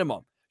bare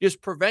minimum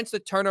just prevents the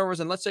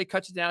turnovers and let's say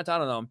cuts it down to, I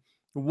don't know,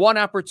 1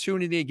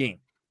 opportunity a game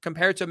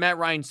compared to Matt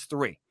Ryan's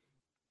 3,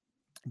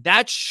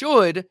 that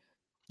should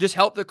just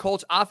help the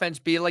Colts offense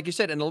be, like you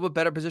said, in a little bit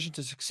better position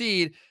to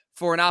succeed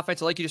for an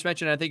offense. Like you just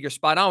mentioned, I think you're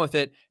spot on with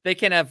it. They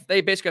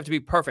basically have to be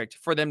perfect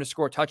for them to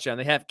score a touchdown.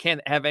 They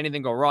can't have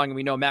anything go wrong. And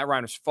we know Matt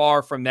Ryan was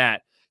far from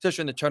that,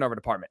 especially in the turnover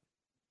department.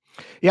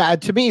 Yeah,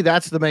 to me,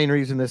 that's the main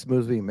reason this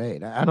move's being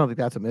made. I don't think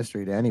that's a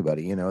mystery to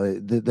anybody.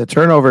 The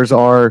turnovers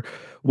are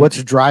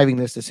what's driving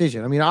this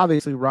decision. I mean,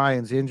 obviously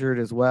Ryan's injured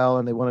as well,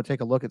 and they want to take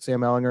a look at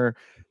Sam Ehlinger.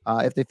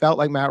 If they felt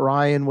like Matt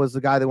Ryan was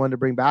the guy they wanted to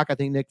bring back, I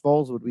think Nick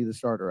Foles would be the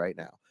starter right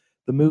now.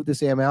 The move to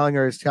Sam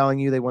Ehlinger is telling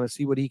you they want to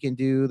see what he can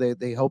do.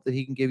 They hope that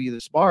he can give you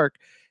the spark,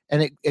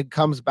 and it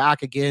comes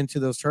back again to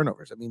those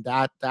turnovers. I mean,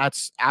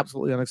 that's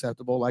absolutely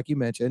unacceptable. Like you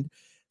mentioned,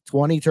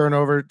 20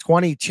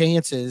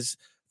 chances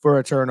for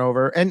a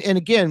turnover. And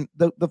again,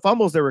 the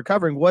fumbles they're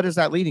recovering, what is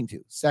that leading to?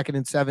 2nd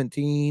and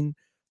 17,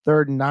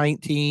 3rd and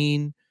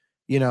 19,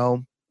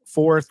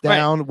 4th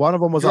down. Right. One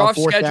of them was on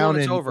 4th down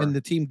and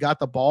the team got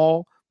the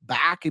ball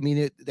back. I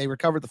mean, they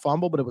recovered the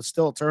fumble, but it was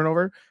still a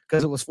turnover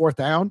because it was 4th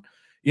down.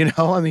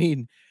 I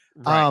mean,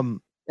 right.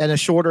 And a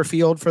shorter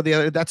field for the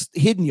other. That's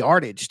hidden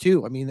yardage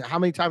too. I mean, how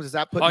many times does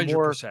that put 100%.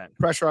 More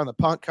pressure on the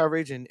punt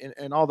coverage and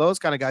all those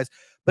kind of guys?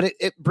 But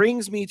it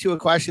brings me to a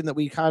question that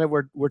we kind of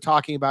were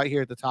talking about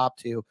here at the top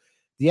too.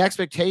 The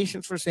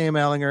expectations for Sam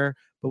Ehlinger,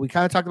 but we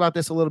kind of talked about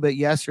this a little bit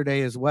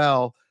yesterday as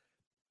well,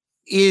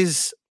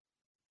 is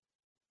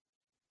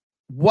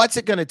what's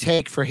it going to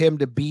take for him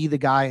to be the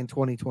guy in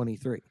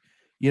 2023?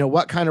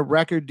 What kind of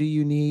record do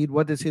you need?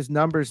 What does his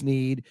numbers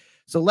need?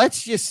 So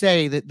let's just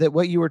say that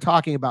what you were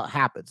talking about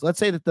happens. Let's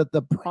say that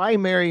the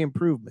primary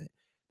improvement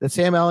that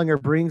Sam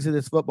Ehlinger brings to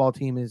this football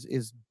team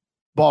is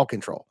ball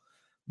control,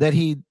 that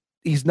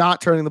he's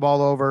not turning the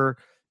ball over.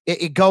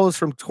 It goes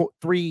from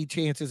 3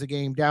 chances a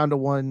game down to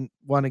one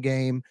a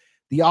game.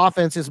 The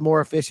offense is more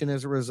efficient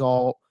as a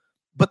result,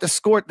 but the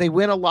score, they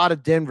win a lot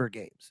of Denver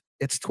games.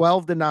 It's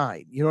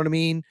 12-9. You know what I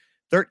mean?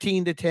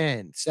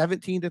 13-10,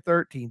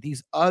 17-13,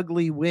 these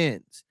ugly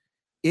wins.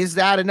 Is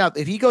that enough?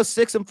 If he goes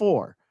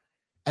 6-4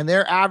 and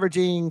they're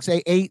averaging,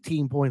 say,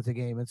 18 points a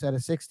game instead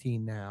of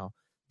 16 now,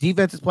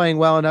 defense is playing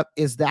well enough.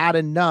 Is that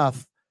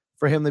enough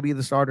for him to be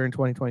the starter in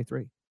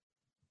 2023?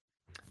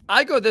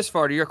 I go this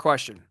far to your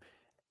question.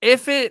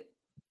 If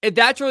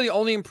that's really the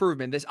only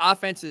improvement, this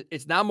offense,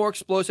 it's now more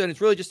explosive and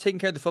it's really just taking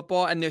care of the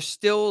football. And they're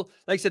still,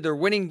 like I said, they're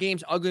winning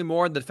games ugly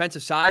more on the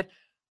defensive side.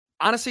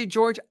 Honestly,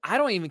 George, I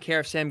don't even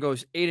care if Sam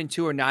goes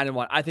 8-2 or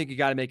 9-1. I think you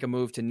got to make a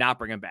move to not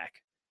bring him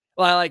back.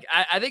 Like,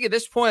 I think at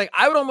this point,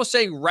 I would almost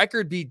say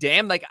record be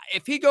damned. Like,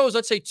 if he goes,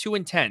 let's say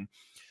 2-10,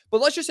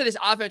 but let's just say this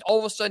offense all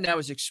of a sudden now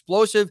is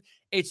explosive.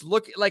 It's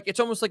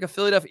almost like a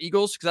Philadelphia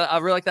Eagles, because I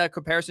really like that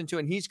comparison too.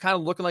 And he's kind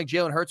of looking like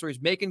Jalen Hurts, where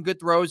he's making good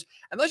throws.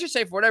 And let's just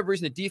say, for whatever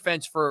reason, the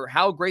defense, for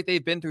how great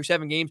they've been through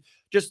 7 games,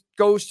 just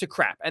goes to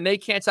crap, and they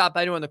can't stop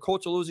anyone. The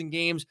Colts are losing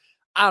games.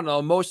 I don't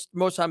know, most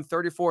time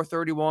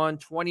 34-31,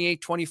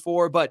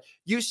 28-24, but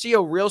you see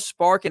a real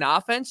spark in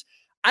offense.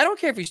 I don't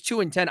care if he's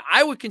 2-10.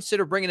 I would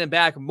consider bringing him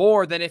back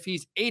more than if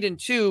he's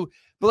 8-2.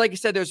 But like I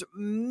said, there's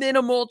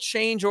minimal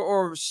change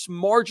or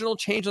marginal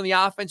change on the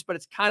offense, but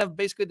it's kind of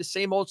basically the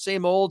same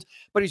old,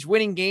 but he's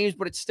winning games,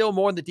 but it's still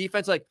more in the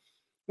defense. Like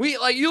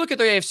you look at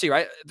the AFC,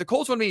 right? The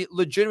Colts want to be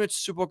legitimate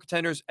Super Bowl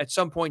contenders at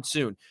some point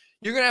soon.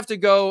 You're going to have to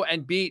go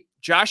and beat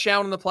Josh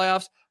Allen in the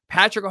playoffs,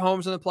 Patrick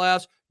Mahomes in the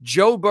playoffs,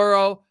 Joe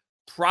Burrow,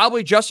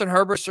 probably Justin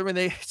Herbert, assuming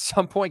they at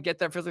some point get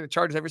that physical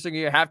charges every single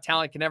year, have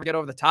talent, can never get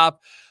over the top.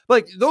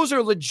 But those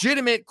are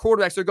legitimate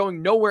quarterbacks. They're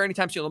going nowhere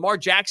anytime soon. Lamar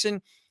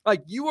Jackson,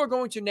 Like, you are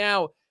going to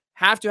now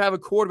have to have a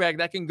quarterback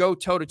that can go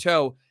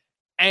toe-to-toe.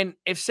 And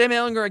if Sam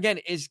Ehlinger, again,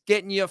 is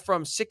getting you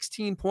from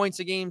 16 points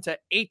a game to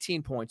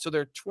 18 points, so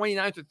they're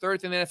 29th or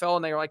 30th in the NFL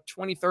and they're like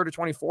 23rd or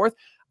 24th,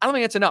 I don't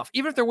think that's enough.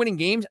 Even if they're winning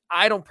games,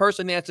 I don't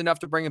personally think that's enough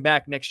to bring him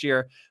back next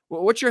year.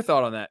 What's your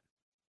thought on that?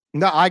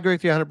 No, I agree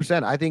with you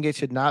 100%. I think it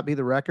should not be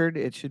the record.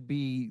 It should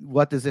be,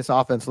 what does this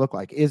offense look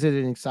like? Is it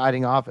an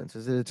exciting offense?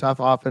 Is it a tough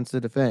offense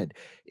to defend?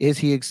 Is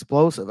he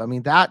explosive? I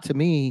mean, that to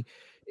me,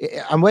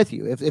 I'm with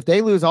you. If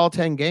they lose all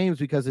 10 games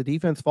because the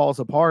defense falls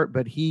apart,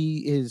 but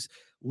he is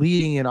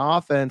leading an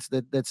offense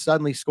that's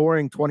suddenly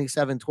scoring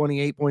 27,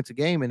 28 points a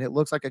game, and it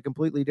looks like a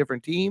completely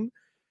different team,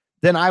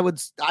 then I would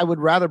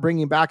rather bring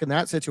him back in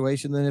that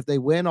situation than if they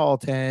win all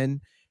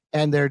 10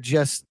 and they're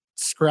just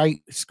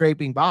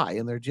scraping by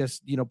and they're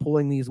just,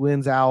 pulling these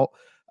wins out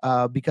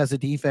because the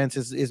defense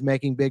is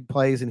making big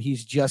plays and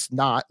he's just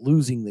not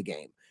losing the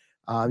game.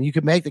 You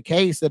could make the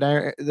case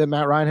that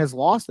Matt Ryan has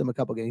lost them a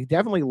couple games. He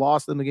definitely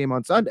lost them the game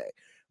on Sunday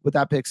with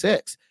that pick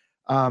six.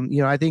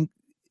 I think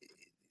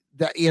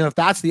that, if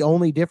that's the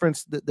only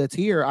difference that's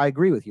here, I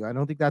agree with you. I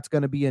don't think that's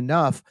going to be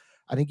enough.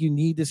 I think you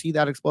need to see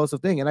that explosive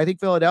thing. And I think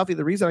Philadelphia,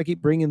 the reason I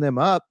keep bringing them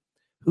up,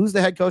 who's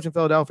the head coach in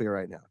Philadelphia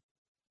right now?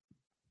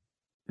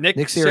 Nick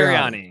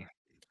Sirianni.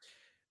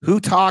 Who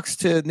talks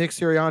to Nick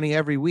Sirianni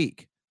every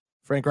week?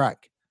 Frank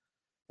Reich.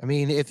 I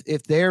mean,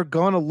 if they're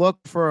going to look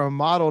for a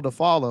model to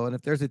follow, and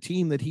if there's a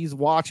team that he's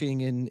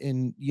watching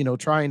and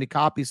trying to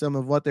copy some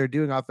of what they're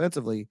doing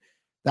offensively,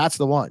 that's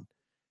the one.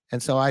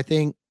 And so I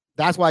think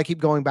that's why I keep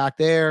going back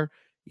there.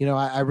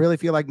 I really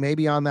feel like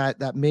maybe on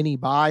that mini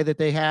bye that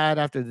they had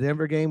after the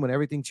Denver game when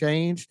everything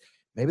changed,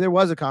 maybe there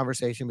was a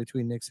conversation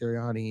between Nick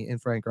Sirianni and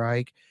Frank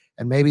Reich,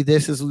 and maybe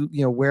this is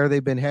where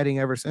they've been heading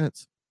ever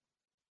since.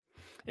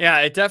 Yeah,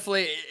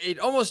 it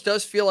almost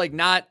does feel like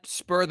not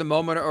spur of the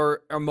moment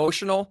or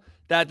emotional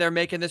that they're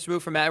making this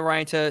move from Matt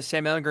Ryan to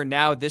Sam Ehlinger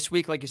now this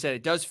week. Like you said,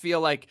 it does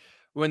feel like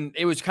when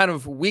it was kind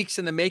of weeks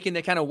in the making,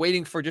 they're kind of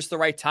waiting for just the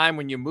right time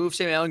when you move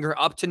Sam Ehlinger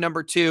up to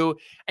number 2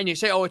 and you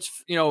say, oh,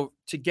 it's,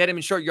 to get him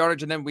in short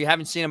yardage. And then we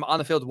haven't seen him on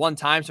the field one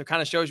time. So it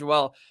kind of shows you,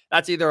 well,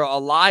 that's either a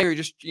lie or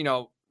just,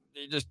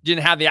 they just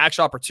didn't have the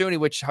actual opportunity,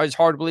 which is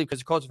hard to believe because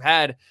the Colts have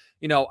had,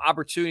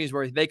 opportunities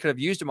where they could have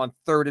used him on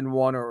 3rd and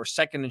 1 or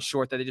 2nd and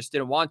short that they just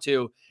didn't want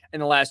to in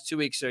the last 2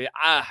 weeks. So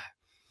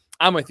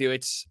I'm with you.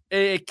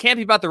 It can't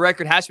be about the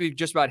record. It has to be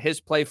just about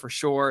his play for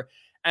sure.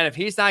 And if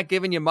he's not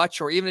giving you much,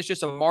 or even it's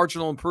just a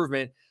marginal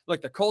improvement,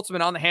 look, the Colts have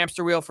been on the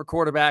hamster wheel for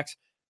quarterbacks.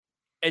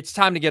 It's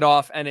time to get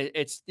off. And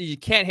you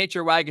can't hit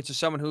your wagon to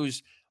someone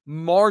who's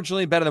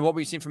marginally better than what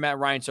we've seen from Matt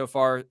Ryan so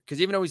far.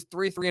 Because even though he's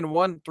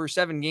 3-1 through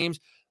 7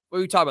 games, what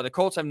we talk about, the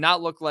Colts have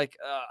not looked like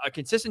a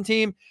consistent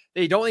team.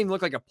 They don't even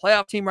look like a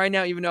playoff team right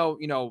now, even though,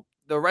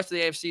 the rest of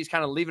the AFC is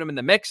kind of leaving them in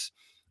the mix.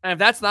 And if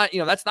that's not,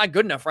 that's not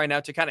good enough right now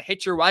to kind of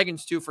hit your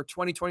wagons to for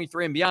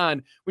 2023 and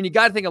beyond, when you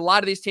got to think a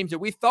lot of these teams that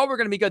we thought were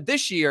going to be good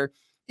this year,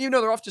 even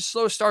though they're off to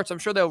slow starts, I'm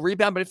sure they'll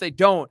rebound. But if they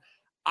don't,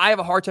 I have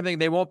a hard time thinking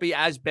they won't be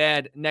as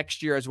bad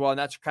next year as well. And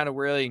that's kind of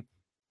really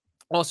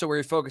also where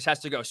your focus has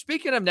to go.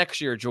 Speaking of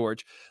next year,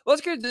 George,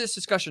 let's get into this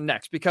discussion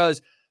next,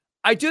 because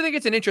I do think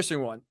it's an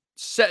interesting one.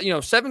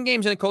 7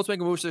 games in the Colts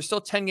make a move, so there's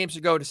still 10 games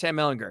to go to Sam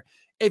Ehlinger.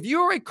 If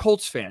you are a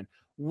Colts fan,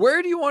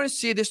 where do you want to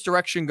see this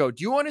direction go?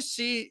 Do you want to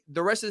see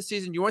the rest of the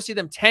season? Do you want to see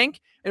them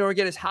tank in order to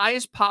get as high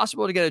as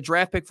possible to get a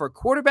draft pick for a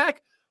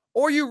quarterback?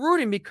 Or are you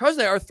rooting, because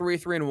they are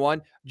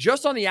 3-1,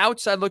 just on the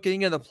outside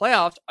looking into the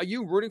playoffs, are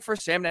you rooting for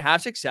Sam to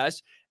have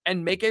success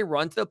and make a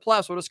run to the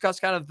playoffs? We'll discuss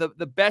kind of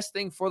the best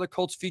thing for the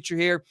Colts' future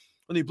here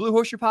when the Blue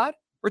Horseshoe Pod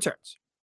returns.